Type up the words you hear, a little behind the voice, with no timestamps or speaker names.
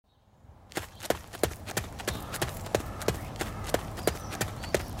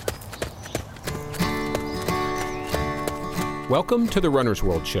Welcome to the Runner's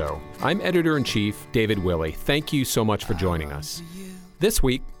World Show. I'm Editor-in-Chief David Willey. Thank you so much for joining us. This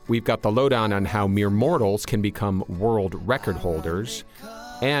week, we've got the lowdown on how mere mortals can become world record holders.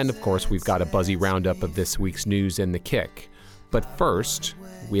 And, of course, we've got a buzzy roundup of this week's news and the kick. But first,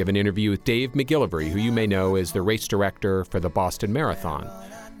 we have an interview with Dave McGillivray, who you may know as the race director for the Boston Marathon.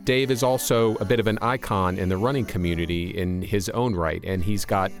 Dave is also a bit of an icon in the running community in his own right, and he's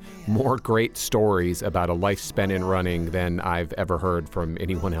got more great stories about a life spent in running than I've ever heard from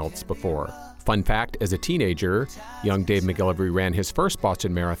anyone else before. Fun fact, as a teenager, young Dave McGillivray ran his first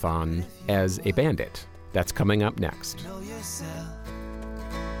Boston Marathon as a bandit. That's coming up next. Know yourself.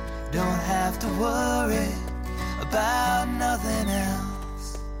 Don't have to worry about nothing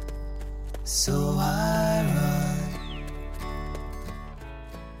else. So I run.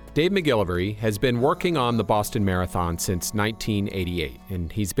 Dave McGillivray has been working on the Boston Marathon since 1988, and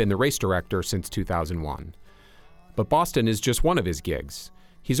he's been the race director since 2001. But Boston is just one of his gigs.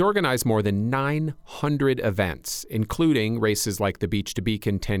 He's organized more than 900 events, including races like the Beach to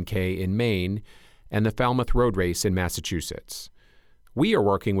Beacon 10K in Maine and the Falmouth Road Race in Massachusetts. We are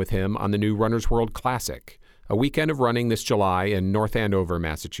working with him on the new Runner's World Classic, a weekend of running this July in North Andover,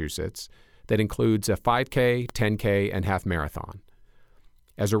 Massachusetts, that includes a 5K, 10K, and half marathon.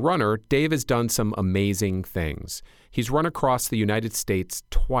 As a runner, Dave has done some amazing things. He's run across the United States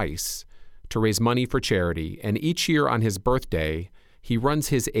twice to raise money for charity, and each year on his birthday, he runs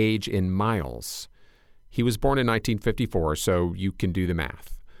his age in miles. He was born in 1954, so you can do the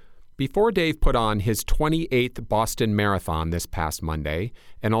math. Before Dave put on his 28th Boston Marathon this past Monday,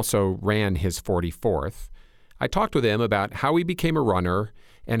 and also ran his 44th, I talked with him about how he became a runner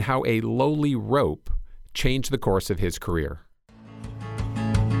and how a lowly rope changed the course of his career.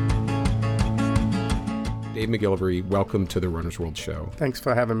 Dave McGillivray, welcome to the Runner's World Show. Thanks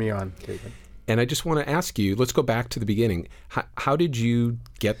for having me on, David. And I just want to ask you, let's go back to the beginning. How did you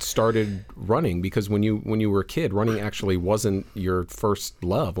get started running? Because when you were a kid, running actually wasn't your first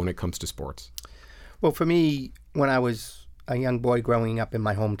love when it comes to sports. Well, for me, when I was a young boy growing up in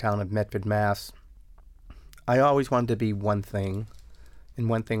my hometown of Medford, Mass, I always wanted to be one thing, and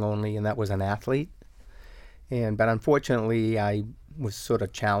one thing only, and that was an athlete. But unfortunately, I was sort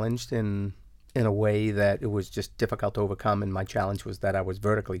of challenged in a way that it was just difficult to overcome, and my challenge was that I was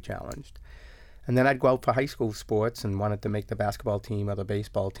vertically challenged. And then I'd go out for high school sports and wanted to make the basketball team or the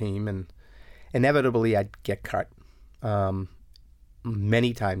baseball team, and inevitably I'd get cut.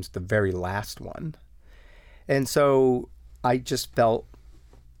 Many times the very last one. And so I just felt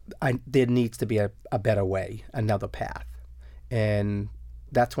there needs to be a better way, another path. And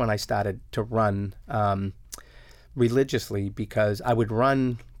that's when I started to run religiously, because I would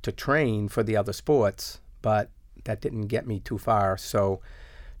run to train for the other sports, but that didn't get me too far. So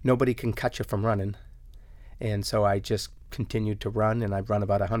nobody can cut you from running. And so I just continued to run, and I've run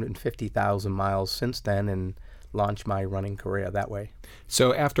about 150,000 miles since then and launched my running career that way.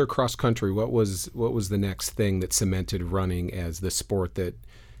 So after cross country, what was the next thing that cemented running as the sport that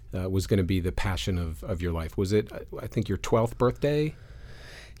was going to be the passion of your life? Was it, I think, your 12th birthday?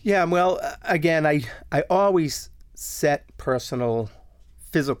 Yeah, well, again, I always set personal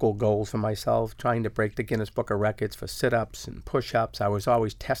physical goals for myself, trying to break the Guinness Book of Records for sit-ups and push-ups. I was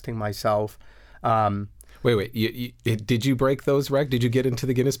always testing myself. Wait, did you break those records? Did you get into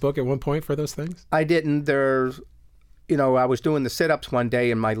the Guinness Book at one point for those things? I didn't. I was doing the sit-ups one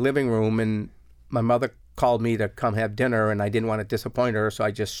day in my living room, and my mother called me to come have dinner, and I didn't want to disappoint her, so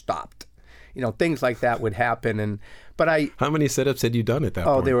I just stopped. Things like that would happen. How many sit-ups had you done at that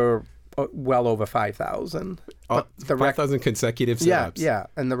point? Oh, they were well over 5,000. 5,000 consecutive sit-ups? Yeah.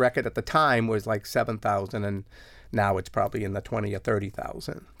 And the record at the time was like 7,000, and now it's probably in the 20 or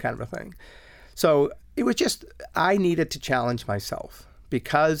 30,000 kind of a thing. So it was just, I needed to challenge myself.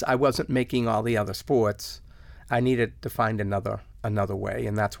 Because I wasn't making all the other sports, I needed to find another way,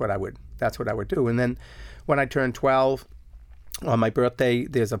 and that's what I would do. And then when I turned 12, on my birthday,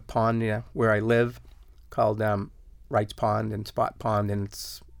 there's a pond where I live called Wright's Pond and Spot Pond, and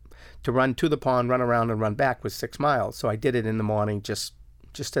it's to run to the pond, run around, and run back was 6 miles. So I did it in the morning just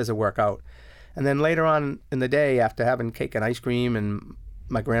as a workout. And then later on in the day, after having cake and ice cream, and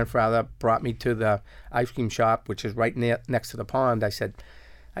my grandfather brought me to the ice cream shop, which is right next to the pond, I said,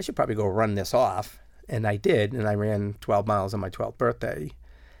 I should probably go run this off. And I did, and I ran 12 miles on my 12th birthday.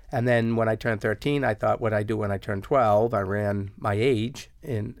 And then when I turned 13, I thought, what I do when I turned 12? I ran my age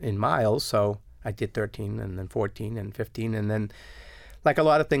in miles, so I did 13 and then 14 and 15, and then like a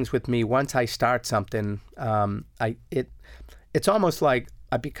lot of things with me, once I start something, it's almost like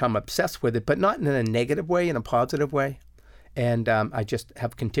I become obsessed with it, but not in a negative way, in a positive way. And I just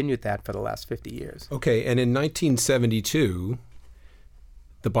have continued that for the last 50 years. Okay, and in 1972,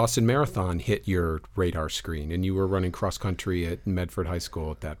 the Boston Marathon hit your radar screen, and you were running cross-country at Medford High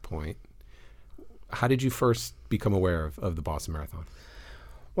School at that point. How did you first become aware of the Boston Marathon?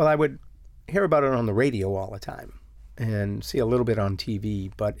 Well, I would hear about it on the radio all the time and see a little bit on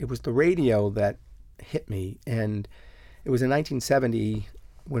TV, but it was the radio that hit me. And it was in 1970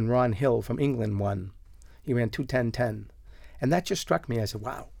 when Ron Hill from England won. He ran 2:10:10. And that just struck me. I said,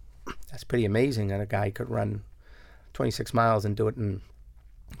 wow, that's pretty amazing that a guy could run 26 miles and do it in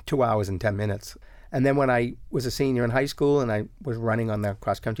 2 hours and 10 minutes. And then when I was a senior in high school and I was running on the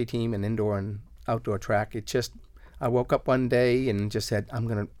cross-country team and indoor and outdoor track, I woke up one day and just said, I'm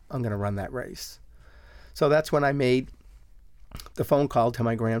gonna run that race. So that's when I made the phone call to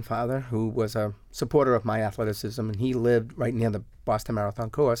my grandfather, who was a supporter of my athleticism, and he lived right near the Boston Marathon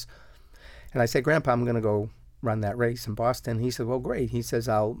course. And I said, Grandpa, I'm gonna go run that race in Boston. He said, well, great. He says,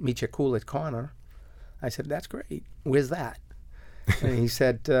 I'll meet you at Coolidge Corner. I said, that's great. Where's that? And he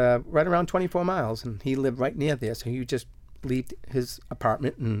said, right around 24 miles. And he lived right near there. So you just leave his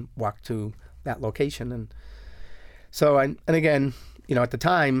apartment and walk to that location. And so, and again, at the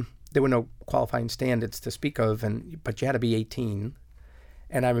time, there were no qualifying standards to speak of, but you had to be 18.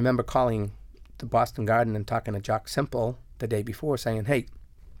 And I remember calling the Boston Garden and talking to Jock Simple the day before saying, hey,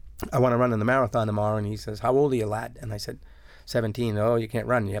 I want to run in the marathon tomorrow. And he says, how old are you, lad? And I said, 17. Oh, you can't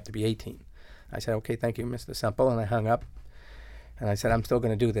run. You have to be 18. I said, okay, thank you, Mr. Simple. And I hung up. And I said, I'm still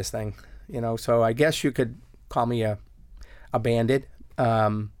going to do this thing. So I guess you could call me a bandit.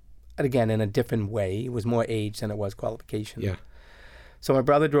 Again, in a different way. It was more age than it was qualification. Yeah. So my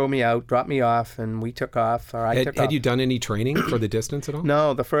brother drove me out, dropped me off, and we took off. Or I took off. Had you done any training for the distance at all?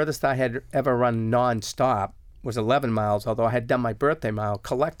 No, the furthest I had ever run nonstop was 11 miles, although I had done my birthday mile.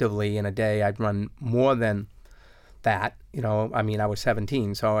 Collectively in a day, I'd run more than that. I was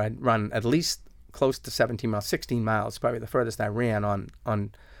 17, so I'd run at least close to 17 miles, 16 miles, probably the furthest I ran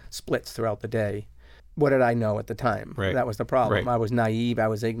on splits throughout the day. What did I know at the time? Right. That was the problem. Right. I was naive, I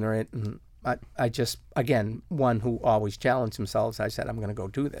was ignorant, and I just, again, one who always challenged themselves, I said, I'm going to go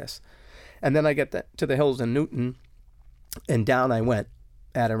do this. And then I get to the hills in Newton, and down I went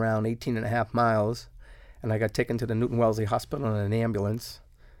at around 18 and a half miles, and I got taken to the Newton Wellesley Hospital in an ambulance.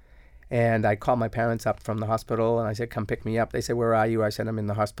 And I called my parents up from the hospital, and I said, come pick me up. They said, where are you? I said, I'm in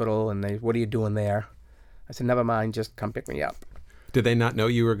the hospital. And they, what are you doing there? I said, never mind, just come pick me up. Did they not know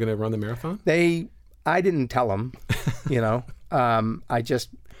you were going to run the marathon? I didn't tell them, I just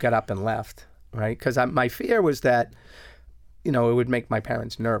got up and left, right? Because my fear was that, it would make my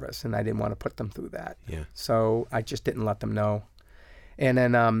parents nervous, and I didn't want to put them through that. Yeah. So I just didn't let them know. And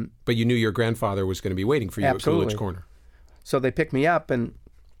then... but you knew your grandfather was going to be waiting for you absolutely. At Coolidge Corner. So they picked me up, and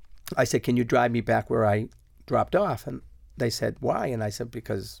I said, can you drive me back where I dropped off? And they said, why? And I said,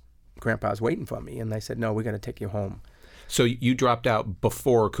 because Grandpa's waiting for me. And they said, no, we're going to take you home. So you dropped out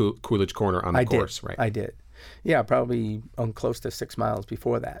before Coolidge Corner on the course, right? I did. Yeah, probably close to 6 miles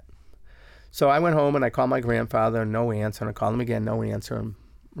before that. So I went home and I called my grandfather, no answer. And I called him again, no answer. And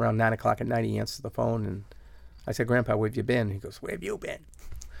around 9 o'clock at night, he answers the phone. And I said, Grandpa, where have you been? He goes, where have you been?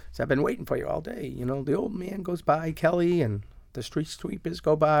 So I've been waiting for you all day. The old man goes by, Kelly, and the street sweepers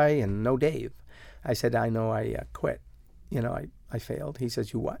go by, and no Dave. I said, I know I quit. I failed. He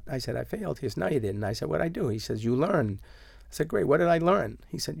says, you what? I said, I failed. He says, no, you didn't. I said, what'd I do? He says, you learned. I said, great. What did I learn?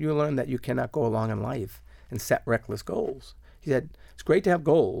 He said, you learned that you cannot go along in life and set reckless goals. He said, it's great to have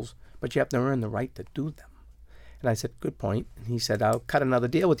goals, but you have to earn the right to do them. And I said, good point. And he said, I'll cut another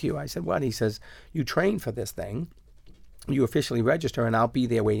deal with you. I said, what? He says, you train for this thing. You officially register, and I'll be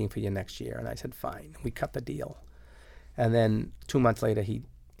there waiting for you next year. And I said, fine. We cut the deal. And then 2 months later, he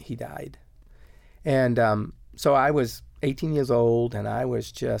died. And so I was 18 years old, and I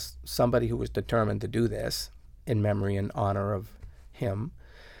was just somebody who was determined to do this in memory and honor of him.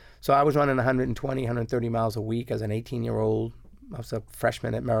 So I was running 120, 130 miles a week as an 18-year-old. I was a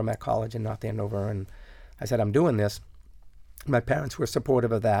freshman at Merrimack College in North Andover, and I said, I'm doing this. My parents were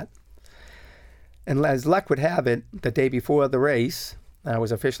supportive of that. And as luck would have it, the day before the race, I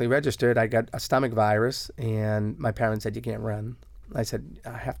was officially registered, I got a stomach virus, and my parents said, you can't run. I said,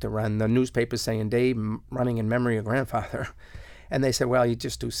 I have to run. The newspaper's saying, Dave, running in memory of grandfather. And they said, well, you're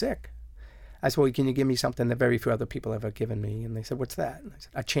just too sick. I said, well, can you give me something that very few other people have ever given me? And they said, what's that? And I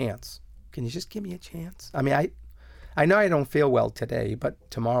said, a chance. Can you just give me a chance? I mean, I know I don't feel well today,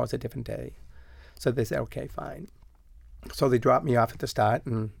 but tomorrow's a different day. So they said, okay, fine. So they dropped me off at the start,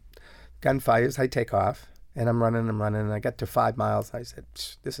 and gunfires, I take off, and I'm running, and I got to 5 miles. I said,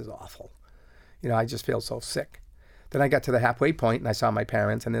 this is awful. I just feel so sick. Then I got to the halfway point, and I saw my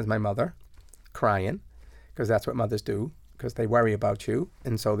parents, and there's my mother crying, because that's what mothers do, because they worry about you.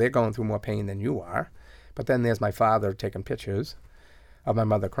 And so they're going through more pain than you are. But then there's my father taking pictures of my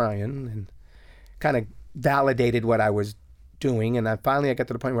mother crying and kind of validated what I was doing. And I got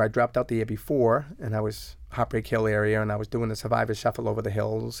to the point where I dropped out the year before, and I was Heartbreak Hill area, and I was doing the Survivor Shuffle over the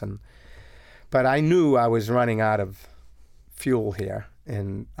hills. But I knew I was running out of fuel here,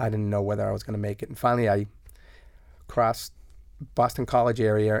 and I didn't know whether I was going to make it. And finally, I crossed Boston College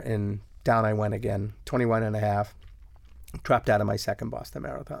area, and down I went again, 21 and a half, dropped out of my second Boston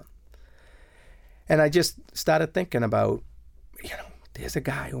Marathon. And I just started thinking about, there's a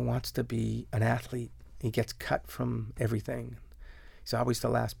guy who wants to be an athlete. He gets cut from everything. He's always the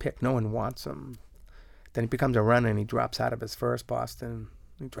last pick. No one wants him. Then he becomes a runner, and he drops out of his first Boston.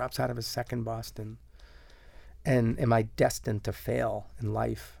 He drops out of his second Boston. And am I destined to fail in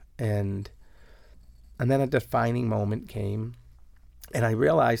life? And then a defining moment came, and I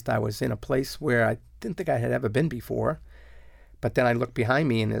realized I was in a place where I didn't think I had ever been before. But then I looked behind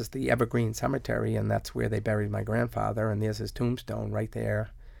me, and there's the Evergreen Cemetery, and that's where they buried my grandfather, and there's his tombstone right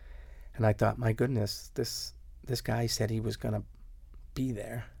there. And I thought, my goodness, this guy said he was going to be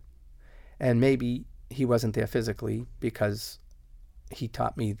there. And maybe he wasn't there physically, because he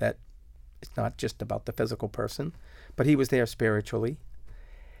taught me that it's not just about the physical person, but he was there spiritually.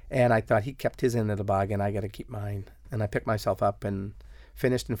 And I thought, he kept his end of the bargain, I got to keep mine. And I picked myself up and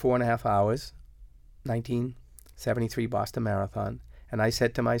finished in 4.5 hours, 1973 Boston Marathon. And I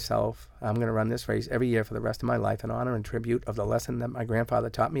said to myself, I'm going to run this race every year for the rest of my life in honor and tribute of the lesson that my grandfather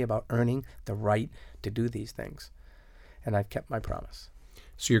taught me about earning the right to do these things. And I've kept my promise.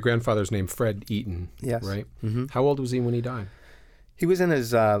 So your grandfather's named Fred Eaton, yes. Right? Mm-hmm. How old was he when he died? He was in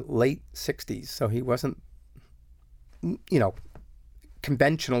his late 60s, so he wasn't,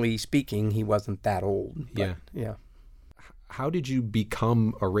 conventionally speaking, he wasn't that old. But, yeah. How did you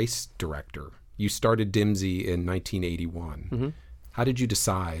become a race director? You started Dimsey in 1981. Mm-hmm. How did you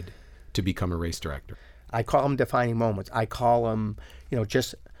decide to become a race director? I call them defining moments. I call them,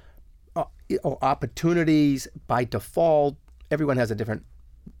 just opportunities by default. Everyone has a different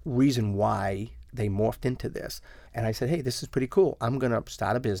reason why they morphed into this. And I said, hey, this is pretty cool. I'm going to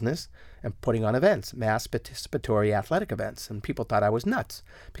start a business and putting on events, mass participatory athletic events. And people thought I was nuts,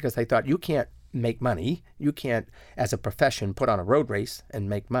 because they thought, you can't make money. You can't, as a profession, put on a road race and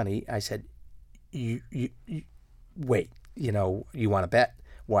make money. I said, you wait, you want to bet?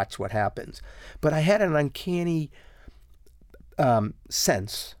 Watch what happens. But I had an uncanny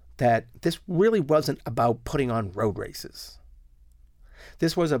sense that this really wasn't about putting on road races.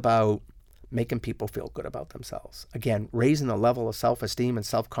 This was about making people feel good about themselves. Again, raising the level of self-esteem and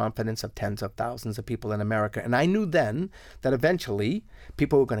self-confidence of tens of thousands of people in America. And I knew then that eventually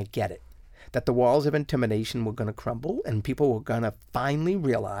people were going to get it, that the walls of intimidation were going to crumble, and people were going to finally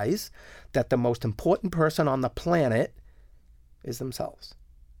realize that the most important person on the planet is themselves.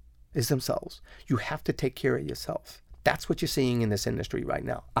 You have to take care of yourself. That's what you're seeing in this industry right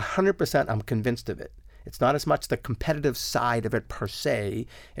now. 100% I'm convinced of it. It's not as much the competitive side of it per se.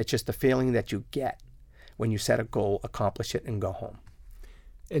 It's just the feeling that you get when you set a goal, accomplish it, and go home.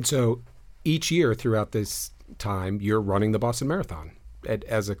 And so each year throughout this time, you're running the Boston Marathon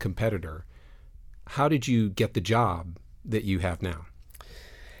as a competitor. How did you get the job that you have now?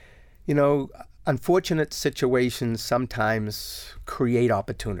 Unfortunate situations sometimes create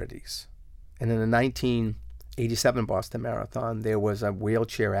opportunities. And in the 1987 Boston Marathon, there was a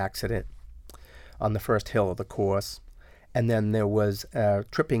wheelchair accident on the first hill of the course. And then there was a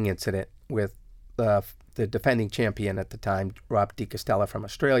tripping incident with the defending champion at the time, Rob DiCostella from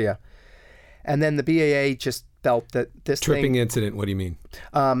Australia. And then the BAA just felt that this tripping incident, what do you mean?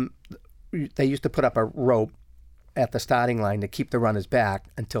 They used to put up a rope at the starting line to keep the runners back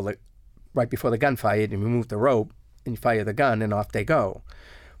until right before the gun fired, and remove the rope and you fire the gun and off they go.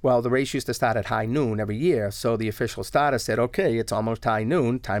 Well, the race used to start at high noon every year, so the official starter said, okay, it's almost high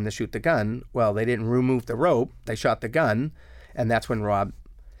noon, time to shoot the gun. Well, they didn't remove the rope, they shot the gun, and that's when Rob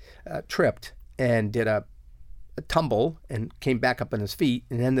tripped and did a tumble and came back up on his feet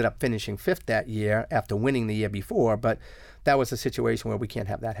and ended up finishing 5th that year after winning the year before. But that was a situation where we can't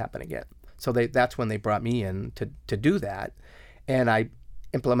have that happen again. So that's when they brought me in to do that. And I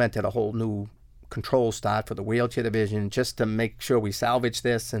implemented a whole new control start for the wheelchair division just to make sure we salvage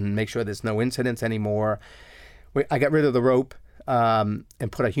this and make sure there's no incidents anymore. I got rid of the rope and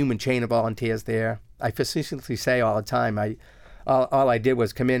put a human chain of volunteers there. I facetiously say all the time, all I did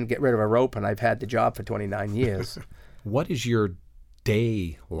was come in, get rid of a rope, and I've had the job for 29 years. What is your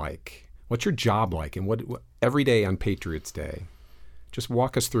day like? What's your job like? And what every day on Patriots Day? Just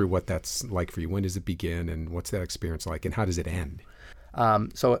walk us through what that's like for you. When does it begin, and what's that experience like, and how does it end?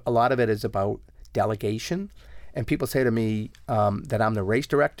 So a lot of it is about delegation And people say to me that I'm the race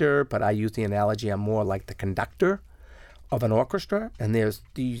director, but I use the analogy I'm more like the conductor of an orchestra. And there's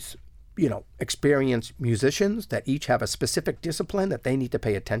these, experienced musicians that each have a specific discipline that they need to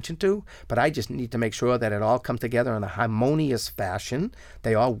pay attention to. But I just need to make sure that it all comes together in a harmonious fashion.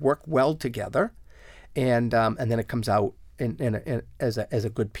 They all work well together. And then it comes out as a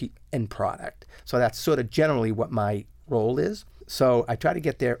good end product. So that's sort of generally what my role is. So I try to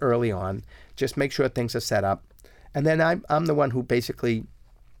get there early on, just make sure things are set up. And then I'm the one who basically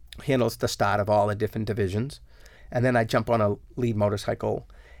handles the start of all the different divisions. And then I jump on a lead motorcycle,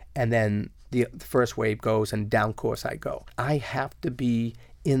 and then the first wave goes, and down course I go. I have to be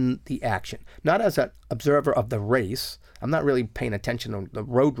in the action, not as an observer of the race. I'm not really paying attention to the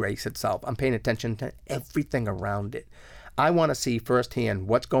road race itself. I'm paying attention to everything around it. I want to see firsthand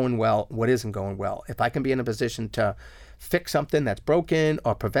what's going well, what isn't going well. If I can be in a position to fix something that's broken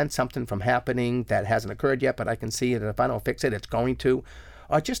or prevent something from happening that hasn't occurred yet, but I can see it, and if I don't fix it, it's going to,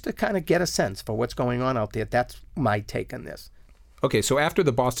 or just to kind of get a sense for what's going on out there. That's my take on this. Okay, so after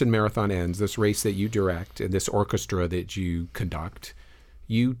the Boston Marathon ends, this race that you direct and this orchestra that you conduct,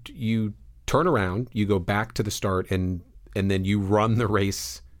 you turn around, you go back to the start, and then you run the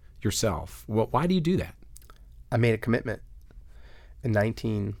race yourself. Well, why do you do that? I made a commitment in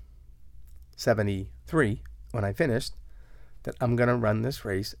 1973 when I finished that I'm going to run this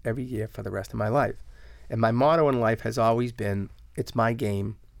race every year for the rest of my life. And my motto in life has always been, it's my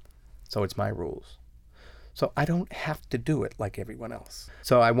game, so it's my rules. So I don't have to do it like everyone else.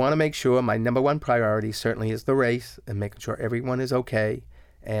 So I want to make sure my number one priority certainly is the race and making sure everyone is okay.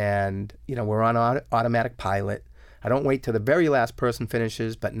 And, we're on automatic pilot. I don't wait till the very last person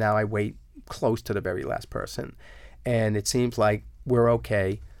finishes, but now I wait close to the very last person. And it seems like we're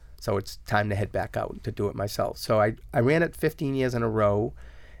okay. So it's time to head back out to do it myself. So I ran it 15 years in a row,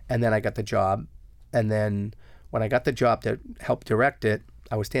 and then I got the job. And then when I got the job to help direct it,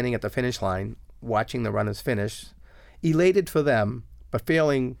 I was standing at the finish line watching the runners finish, elated for them, but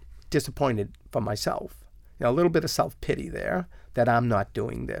feeling disappointed for myself. A little bit of self-pity there that I'm not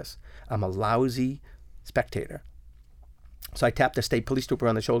doing this. I'm a lousy spectator. So I tapped the state police trooper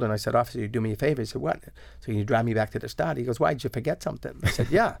on the shoulder and I said, "Officer, you do me a favor?" He said, "What?" "So you drive me back to the start." He goes, "Why, did you forget something?" I said,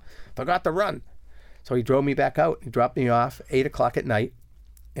 "Yeah, forgot to run." So he drove me back out. He dropped me off 8 o'clock at night,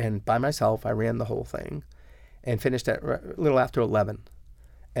 and by myself, I ran the whole thing and finished at a little after 11.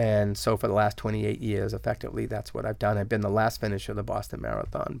 And so for the last 28 years, effectively, that's what I've done. I've been the last finisher of the Boston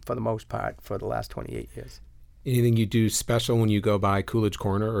Marathon for the most part for the last 28 years. Anything you do special when you go by Coolidge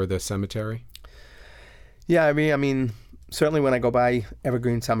Corner or the cemetery? Yeah, I mean, certainly when I go by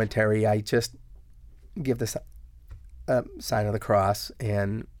Evergreen Cemetery, I just give the sign of the cross,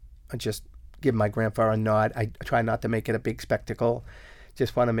 and I just give my grandfather a nod. I try not to make it a big spectacle.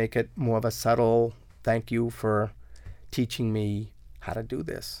 Just want to make it more of a subtle thank you for teaching me how to do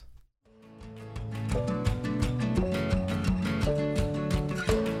this.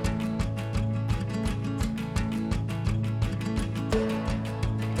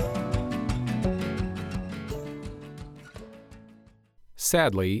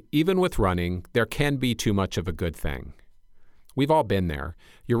 Sadly, even with running, there can be too much of a good thing. We've all been there.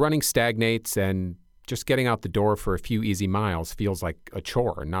 Your running stagnates, and just getting out the door for a few easy miles feels like a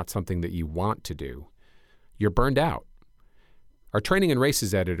chore, not something that you want to do. You're burned out. Our training and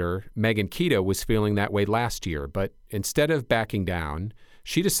races editor, Meghan Kita, was feeling that way last year, but instead of backing down,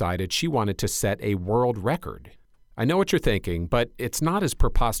 she decided she wanted to set a world record. I know what you're thinking, but it's not as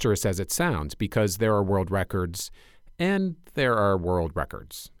preposterous as it sounds, because there are world records and there are world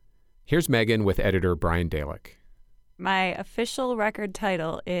records. Here's Meghan with editor Brian Dalek. My official record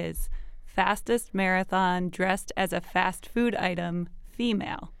title is Fastest Marathon Dressed as a Fast Food Item,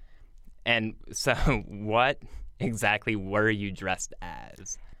 Female. And so what exactly were you dressed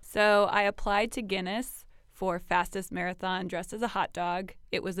as? So I applied to Guinness for Fastest Marathon Dressed as a Hot Dog.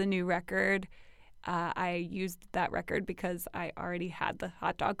 It was a new record. I used that record because I already had the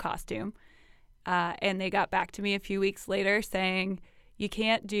hot dog costume. And they got back to me a few weeks later saying, you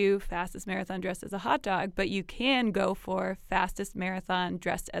can't do Fastest Marathon Dressed as a Hot Dog, but you can go for Fastest Marathon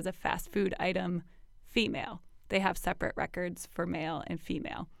Dressed as a Fast Food Item, Female. They have separate records for male and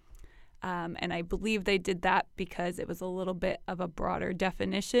female. And I believe they did that because it was a little bit of a broader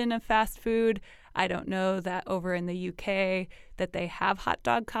definition of fast food. I don't know that over in the UK that they have hot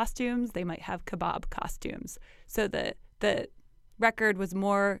dog costumes. They might have kebab costumes. So the record was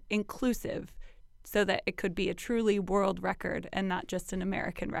more inclusive so that it could be a truly world record and not just an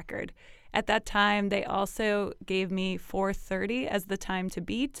American record. At that time, they also gave me 4:30 as the time to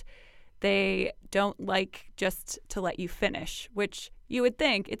beat. They don't like just to let you finish, which you would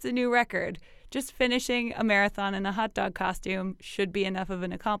think it's a new record. just finishing a marathon in a hot dog costume should be enough of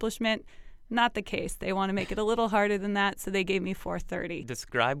an accomplishment. Not the case. They want to make it a little harder than that, so they gave me 4:30.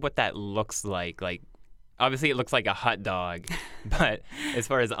 Describe what that looks like. Like, obviously it looks like a hot dog, but as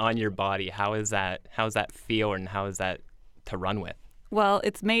far as on your body, how does that feel, and how is that to run with? Well,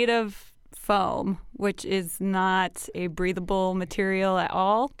 it's made of foam, which is not a breathable material at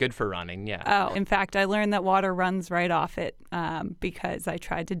all. Good for running, yeah. Oh, in fact, I learned that water runs right off it because I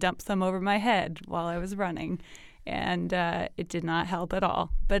tried to dump some over my head while I was running, and it did not help at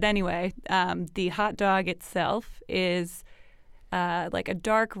all. But anyway, the hot dog itself is like a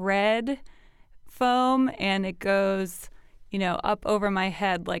dark red foam, and it goes, up over my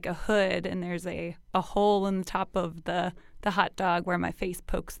head like a hood, and there's a hole in the top of the hot dog where my face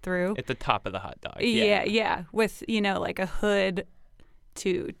pokes through. At the top of the hot dog. Yeah. With, like a hood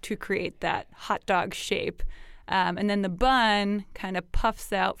to create that hot dog shape. And then the bun kind of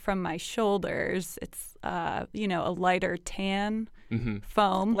puffs out from my shoulders. It's, a lighter tan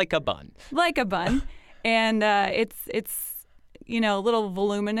foam. Like a bun. Like a bun. And it's a little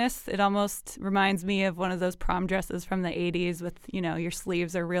voluminous. It almost reminds me of one of those prom dresses from the 80s with, your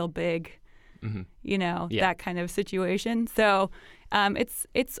sleeves are real big. That kind of situation. So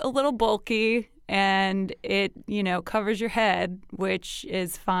it's a little bulky, and it, covers your head, which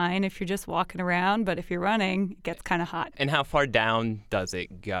is fine if you're just walking around. But if you're running, it gets kind of hot. And how far down does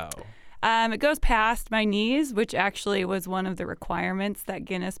it go? It goes past my knees, which actually was one of the requirements that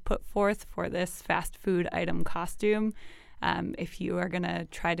Guinness put forth for this fast food item costume. If you are going to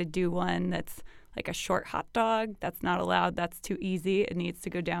try to do one that's like a short hot dog, that's not allowed. That's too easy. It needs to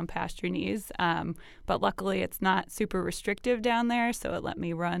go down past your knees. But luckily, it's not super restrictive down there, so it let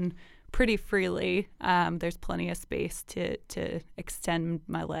me run pretty freely. There's plenty of space to extend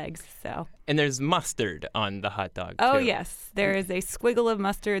my legs. So. And there's mustard on the hot dog, Oh, too. yes. There is a squiggle of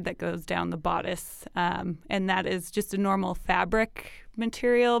mustard that goes down the bodice, and that is just a normal fabric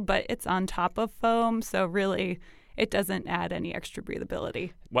material, but it's on top of foam, so really it doesn't add any extra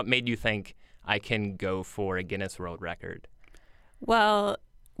breathability. What made you think I can go for a Guinness World Record? Well,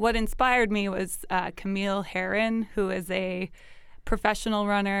 what inspired me was Camille Herron, who is a professional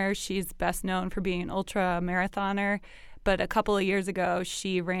runner. She's best known for being an ultra marathoner. But a couple of years ago,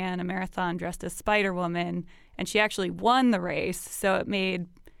 she ran a marathon dressed as Spider-Woman, and she actually won the race. So it made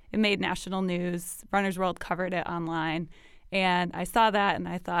national news. Runner's World covered it online. And I saw that, and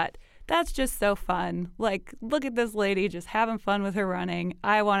I thought, that's just so fun. Like, look at this lady just having fun with her running.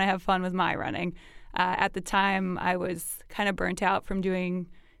 I want to have fun with my running. At the time, I was kind of burnt out from doing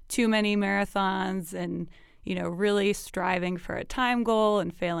too many marathons and, really striving for a time goal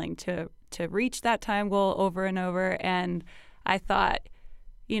and failing to reach that time goal over and over. And I thought,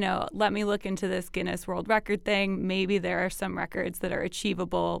 let me look into this Guinness World Record thing. Maybe there are some records that are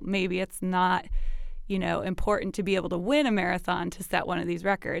achievable. Maybe it's not important to be able to win a marathon to set one of these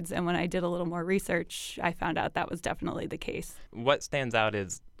records. And when I did a little more research, I found out that was definitely the case. What stands out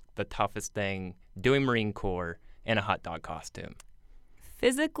is the toughest thing doing Marine Corps in a hot dog costume?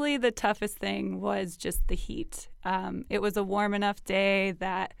 Physically, the toughest thing was just the heat. It was a warm enough day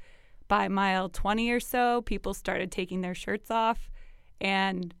that by mile 20 or so, people started taking their shirts off,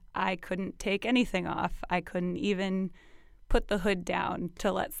 and I couldn't take anything off. I couldn't even put the hood down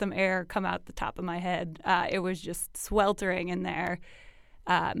to let some air come out the top of my head. It was just sweltering in there.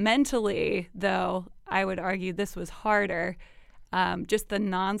 Mentally, though, I would argue this was harder. Just the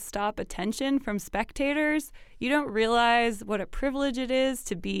nonstop attention from spectators. You don't realize what a privilege it is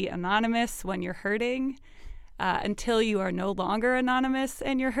to be anonymous when you're hurting until you are no longer anonymous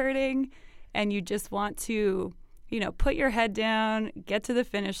and you're hurting, and you just want to put your head down, get to the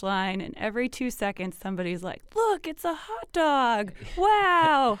finish line, and every 2 seconds somebody's like, look, it's a hot dog.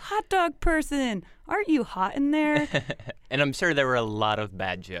 Wow, hot dog person. Aren't you hot in there? And I'm sure there were a lot of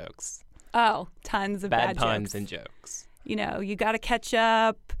bad jokes. Oh, tons of bad puns jokes. and jokes. You got to catch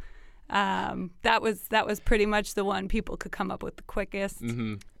up. That was pretty much the one people could come up with the quickest.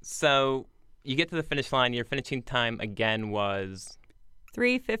 Mm-hmm. So you get to the finish line. Your finishing time again was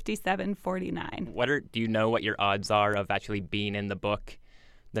 3:57:49. Do you know what your odds are of actually being in the book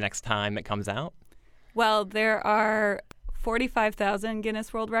the next time it comes out? Well, there are 45,000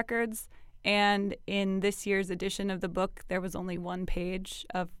 Guinness World Records, and in this year's edition of the book, there was only one page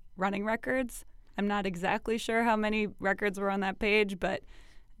of running records. I'm not exactly sure how many records were on that page, but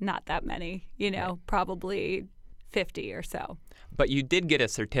not that many, probably 50 or so. But you did get a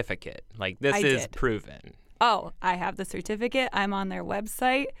certificate. Like, this is proven. Oh, I have the certificate. I'm on their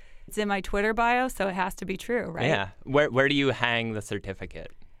website. It's in my Twitter bio, so it has to be true, right? Yeah. Where do you hang the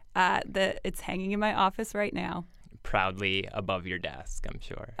certificate? It's hanging in my office right now. proudly above your desk, I'm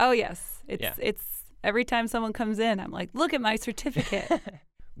sure. Oh, yes. It's every time someone comes in, I'm like, look at my certificate.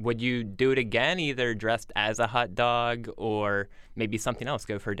 Would you do it again, either dressed as a hot dog or maybe something else,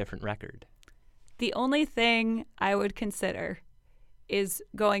 go for a different record? The only thing I would consider is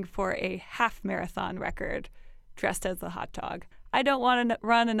going for a half marathon record dressed as the hot dog. I don't want to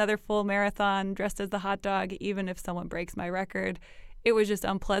run another full marathon dressed as the hot dog, even if someone breaks my record. It was just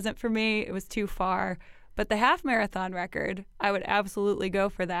unpleasant for me. It was too far. But the half marathon record, I would absolutely go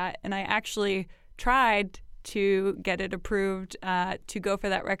for that. And I actually tried to get it approved to go for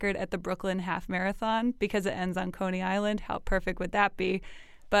that record at the Brooklyn Half Marathon because it ends on Coney Island. How perfect would that be?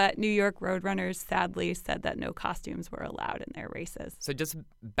 But New York Roadrunners sadly said that no costumes were allowed in their races. So just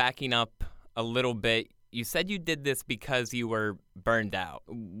backing up a little bit, you said you did this because you were burned out.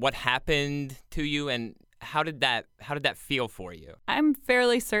 What happened to you, and how did that feel for you? I'm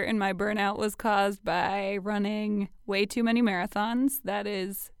fairly certain my burnout was caused by running way too many marathons. That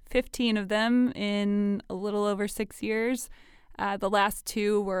is 15 of them in a little over 6 years. The last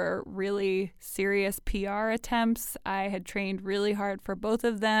 2 were really serious PR attempts. I had trained really hard for both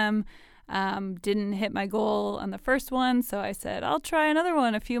of them. Didn't hit my goal on the first one, so I said, I'll try another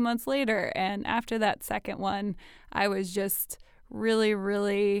one a few months later. And after that second one, I was just really,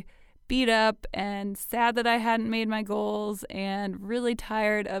 really beat up and sad that I hadn't made my goals and really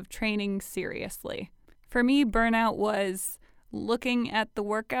tired of training seriously. For me, burnout was looking at the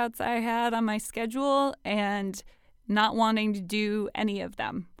workouts I had on my schedule and not wanting to do any of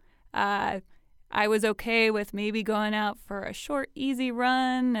them. I was okay with maybe going out for a short, easy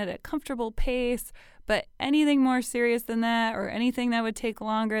run at a comfortable pace, but anything more serious than that or anything that would take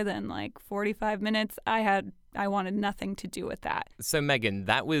longer than like 45 minutes, I wanted nothing to do with that. So Meghan,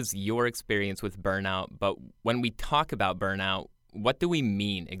 that was your experience with burnout, but when we talk about burnout, what do we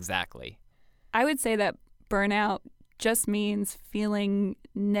mean exactly? I would say that burnout just means feeling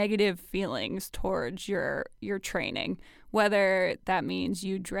negative feelings towards your training, whether that means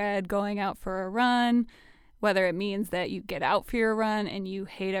you dread going out for a run, whether it means that you get out for your run and you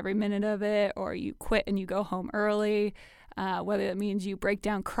hate every minute of it, or you quit and you go home early, whether it means you break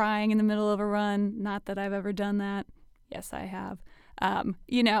down crying in the middle of a run. Not that I've ever done that. Yes, I have.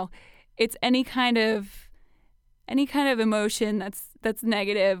 It's any kind of emotion that's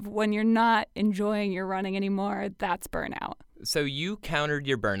negative when you're not enjoying your running anymore. That's burnout. So you countered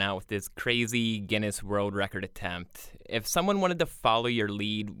your burnout with this crazy Guinness World Record attempt. If someone wanted to follow your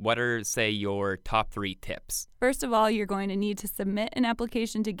lead, what are, say, your top 3 tips? First of all, you're going to need to submit an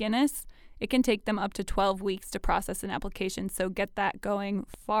application to Guinness. It can take them up to 12 weeks to process an application, so get that going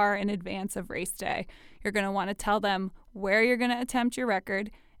far in advance of race day. You're going to want to tell them where you're going to attempt your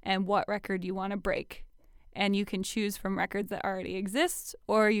record and what record you want to break. And you can choose from records that already exist,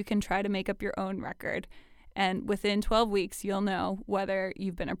 or you can try to make up your own record. And within 12 weeks, you'll know whether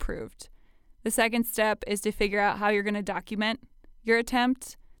you've been approved. The second step is to figure out how you're going to document your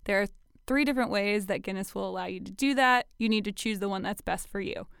attempt. There are 3 different ways that Guinness will allow you to do that. You need to choose the one that's best for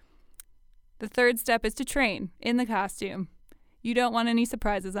you. The third step is to train in the costume. You don't want any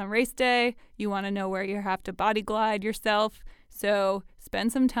surprises on race day. You want to know where you have to body glide yourself. So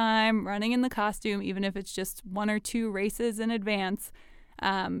spend some time running in the costume, even if it's just 1 or 2 races in advance,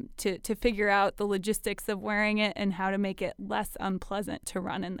 to figure out the logistics of wearing it and how to make it less unpleasant to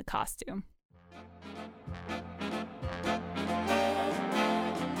run in the costume.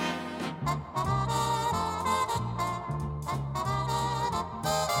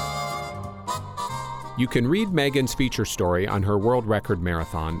 You can read Meghan's feature story on her world record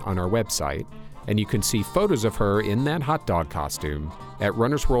marathon on our website, and you can see photos of her in that hot dog costume at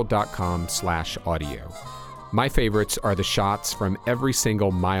runnersworld.com/audio. My favorites are the shots from every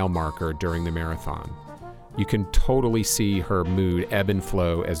single mile marker during the marathon. You can totally see her mood ebb and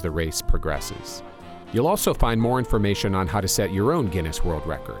flow as the race progresses. You'll also find more information on how to set your own Guinness World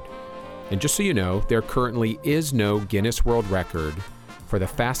Record. And just so you know, there currently is no Guinness World Record for the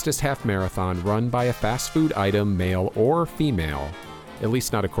fastest half marathon run by a fast food item, male or female, at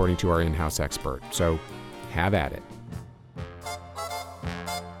least not according to our in-house expert. So have at it.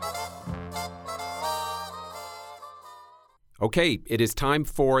 Okay, it is time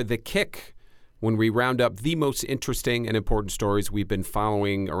for The Kick, when we round up the most interesting and important stories we've been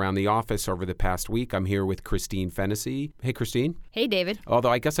following around the office over the past week. I'm here with Christine Fennessy. Hey, Christine. Hey, David. Although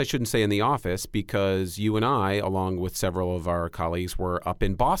I guess I shouldn't say in the office, because you and I, along with several of our colleagues, were up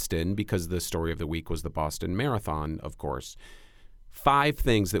in Boston because the story of the week was the Boston Marathon, of course. 5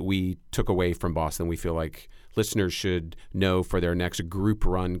 things that we took away from Boston we feel like listeners should know for their next group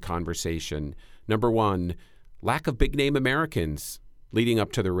run conversation. Number 1, lack of big-name Americans leading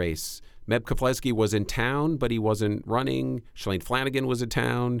up to the race. Meb Keflezighi was in town, but he wasn't running. Shalane Flanagan was in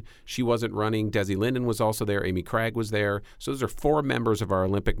town. She wasn't running. Desi Linden was also there. Amy Craig was there. So those are 4 members of our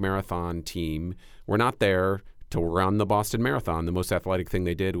Olympic marathon team. We're not there to run the Boston Marathon. The most athletic thing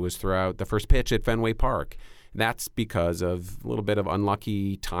they did was throw out the first pitch at Fenway Park. That's because of a little bit of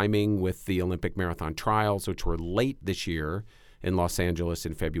unlucky timing with the Olympic marathon trials, which were late this year in Los Angeles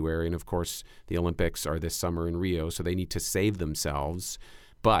in February. And of course, the Olympics are this summer in Rio, so they need to save themselves.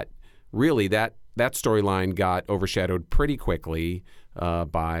 But really, that storyline got overshadowed pretty quickly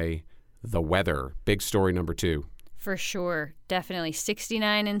by the weather. Big story number 2. For sure. Definitely.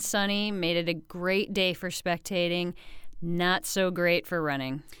 69 and sunny made it a great day for spectating. Not so great for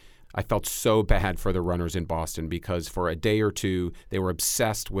running. I felt so bad for the runners in Boston because for a day or two, they were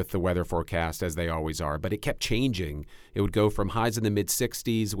obsessed with the weather forecast, as they always are. But it kept changing. It would go from highs in the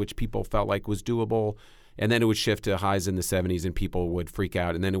mid-60s, which people felt like was doable, and then it would shift to highs in the 70s, and people would freak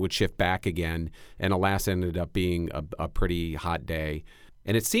out, and then it would shift back again. And alas, ended up being a pretty hot day.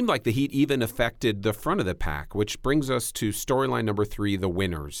 And it seemed like the heat even affected the front of the pack, which brings us to storyline number 3, the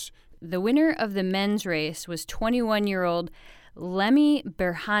winners. The winner of the men's race was 21-year-old Lemi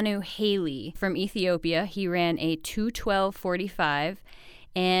Berhanu Haley from Ethiopia. He ran a 2:12:45.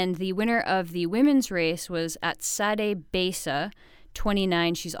 And the winner of the women's race was Atsade Besa,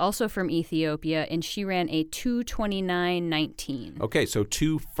 29. She's also from Ethiopia, and she ran a 2:29:19. Okay, so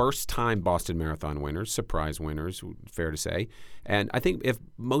 2 first-time Boston Marathon winners, surprise winners, fair to say. And I think if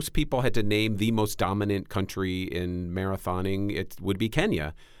most people had to name the most dominant country in marathoning, it would be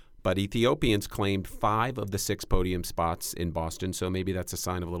Kenya. But Ethiopians claimed 5 of the 6 podium spots in Boston, so maybe that's a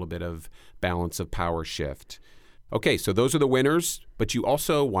sign of a little bit of balance of power shift. Okay, so those are the winners, but you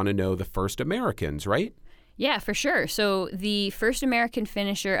also want to know the first Americans, right? Yeah, for sure. So the first American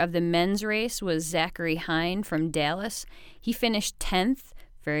finisher of the men's race was Zachary Hine from Dallas. He finished 10th,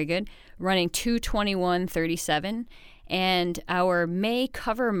 very good, running 2:21:37. And our May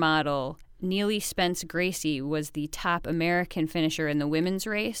cover model, Neely Spence Gracie, was the top American finisher in the women's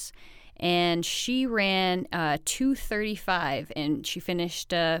race, and she ran 2:35, and she finished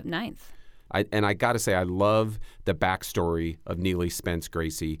 9th. I got to say, I love the backstory of Neely Spence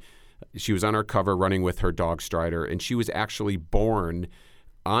Gracie. She was on our cover running with her dog Strider, and she was actually born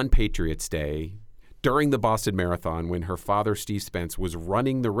on Patriots Day during the Boston Marathon when her father, Steve Spence, was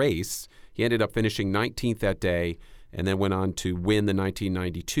running the race. He ended up finishing 19th that day and then went on to win the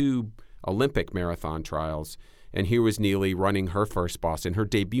 1992 Olympic marathon trials. And here was Neely running her first Boston, her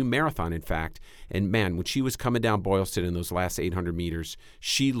debut marathon, in fact. And man, when she was coming down Boylston in those last 800 meters,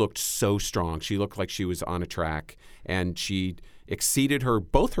 she looked so strong. She looked like she was on a track, and she exceeded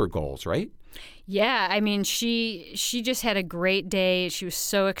both her goals, right? Yeah, I mean, she just had a great day. She was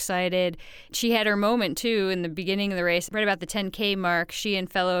so excited. She had her moment, too, in the beginning of the race. Right about the 10K mark, she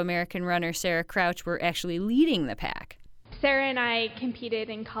and fellow American runner Sarah Crouch were actually leading the pack. Sarah and I competed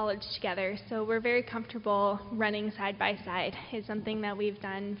in college together, so we're very comfortable running side by side. It's something that we've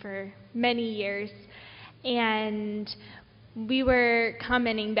done for many years. And we were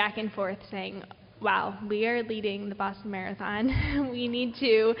commenting back and forth saying, wow, we are leading the Boston Marathon. We need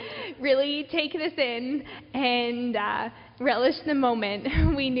to really take this in and relish the moment.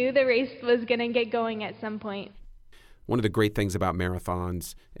 We knew the race was going to get going at some point. One of the great things about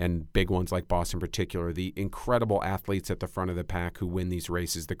marathons, and big ones like Boston in particular, the incredible athletes at the front of the pack who win these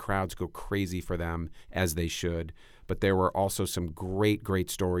races. The crowds go crazy for them, as they should. But there were also some great, great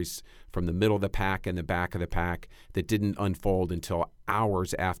stories from the middle of the pack and the back of the pack that didn't unfold until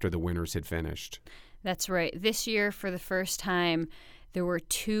hours after the winners had finished. That's right. This year, for the first time, there were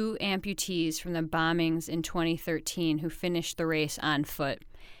 2 amputees from the bombings in 2013 who finished the race on foot.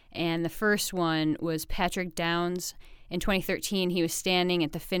 And the first one was Patrick Downs. In 2013, he was standing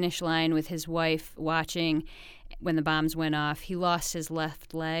at the finish line with his wife watching when the bombs went off. He lost his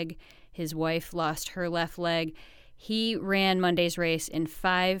left leg. His wife lost her left leg. He ran Monday's race in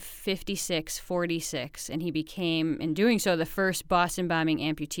 5:56:46, and he became, in doing so, the first Boston bombing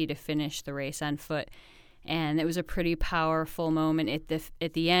amputee to finish the race on foot. And it was a pretty powerful moment at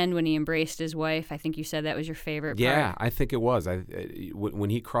the end when he embraced his wife. I think you said that was your favorite part. Yeah, I think it was. When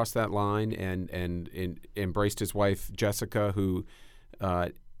he crossed that line and embraced his wife, Jessica, who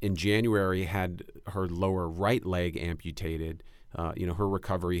in January had her lower right leg amputated. Her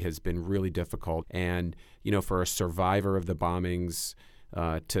recovery has been really difficult. And, for a survivor of the bombings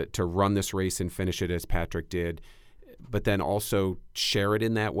to run this race and finish it as Patrick did, but then also share it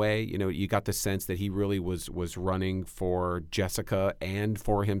in that way. You know, you got the sense that he really was running for Jessica and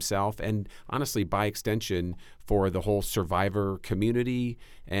for himself, and honestly, by extension, for the whole survivor community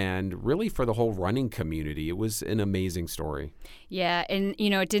and really for the whole running community. It was an amazing story. Yeah, and, you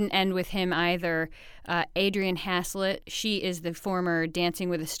know, it didn't end with him either. Adrienne Haslett, she is the former Dancing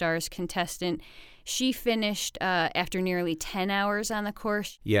with the Stars contestant. She finished after nearly 10 hours on the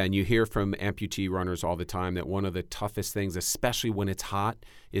course. Yeah, and you hear from amputee runners all the time that one of the toughest things, especially when it's hot,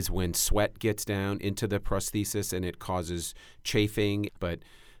 is when sweat gets down into the prosthesis and it causes chafing. But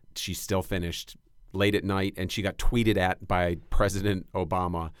she still finished late at night, and she got tweeted at by President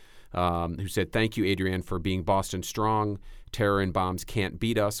Obama, who said, "Thank you, Adrienne, for being Boston strong. Terror and bombs can't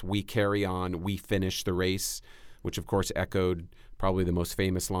beat us. We carry on. We finish the race," which, of course, echoed probably the most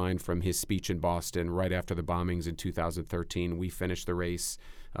famous line from his speech in Boston right after the bombings in 2013. We finished the race.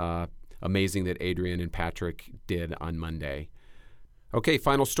 Amazing that Adrienne and Patrick did on Monday. Okay,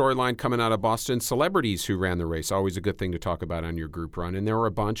 final storyline coming out of Boston. Celebrities who ran the race. Always a good thing to talk about on your group run. And there were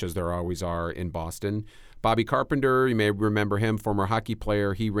a bunch, as there always are in Boston. Bobby Carpenter, you may remember him, former hockey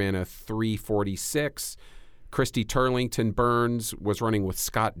player. He ran a 3:46. Christy Turlington Burns was running with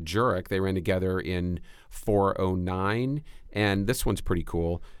Scott Jurek. They ran together in 4:09. And this one's pretty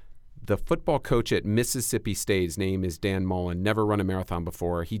cool. The football coach at Mississippi State, his name is Dan Mullen, never run a marathon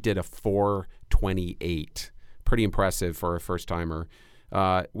before. He did a 4:28. Pretty impressive for a first-timer.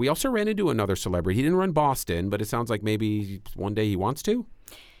 We also ran into another celebrity. He didn't run Boston, but it sounds like maybe one day he wants to.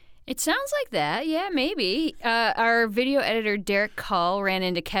 It sounds like that. Yeah, maybe. Our video editor, Derek Cull, ran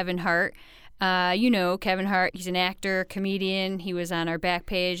into Kevin Hart. You know Kevin Hart. He's an actor, comedian. He was on our back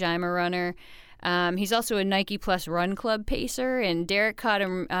page, I'm a Runner. He's also a Nike Plus Run Club pacer, and Derek caught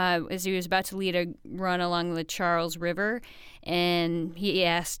him as he was about to lead a run along the Charles River, and he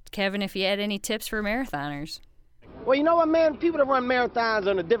asked Kevin if he had any tips for marathoners. Well, you know what, man? People that run marathons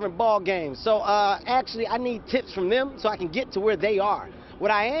are in a different ball game. So actually, I need tips from them so I can get to where they are. What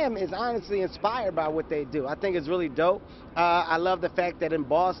I am is honestly inspired by what they do. I think it's really dope. I love the fact that in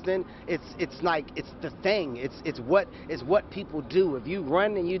Boston, it's the thing. It's what people do. If you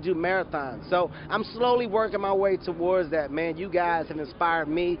run and you do marathons. So I'm slowly working my way towards that, man. You guys have inspired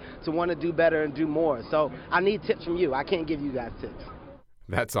me to want to do better and do more. So I need tips from you. I can't give you guys tips.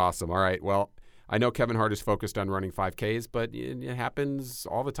 That's awesome. All right. Well, I know Kevin Hart is focused on running 5Ks, but it happens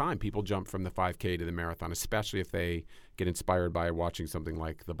all the time. People jump from the 5K to the marathon, especially if they get inspired by watching something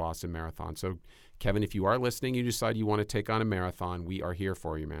like the Boston Marathon. So, Kevin, if you are listening, you decide you want to take on a marathon, we are here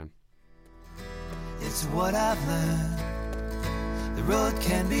for you, man. It's what I've learned. The road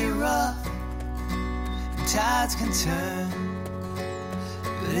can be rough, and tides can turn.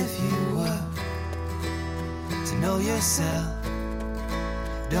 But if you work to know yourself,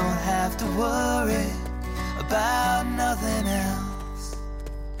 don't have to worry about nothing else.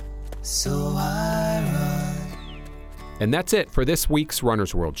 So I run. And that's it for this week's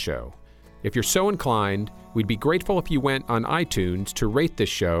Runner's World show. If you're so inclined, we'd be grateful if you went on iTunes to rate this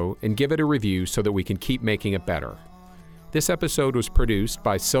show and give it a review so that we can keep making it better. This episode was produced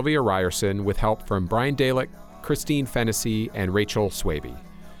by Sylvia Ryerson with help from Brian Dalick, Christine Fennessy, and Rachel Swaby.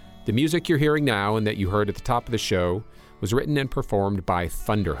 The music you're hearing now and that you heard at the top of the show was written and performed by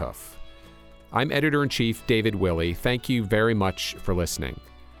Thunderhoof. I'm Editor-in-Chief David Willey. Thank you very much for listening.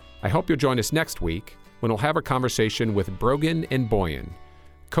 I hope you'll join us next week when we'll have a conversation with Brogan and Boyan,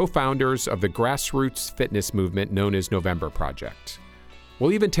 co-founders of the grassroots fitness movement known as November Project.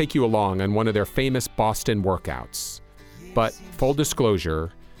 We'll even take you along on one of their famous Boston workouts. But full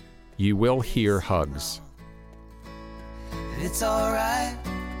disclosure, you will hear hugs. It's alright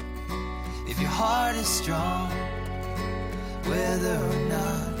if your heart is strong. Whether or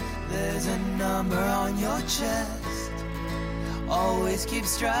not there's a number on your chest, always keep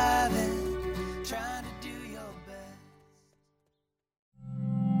striving.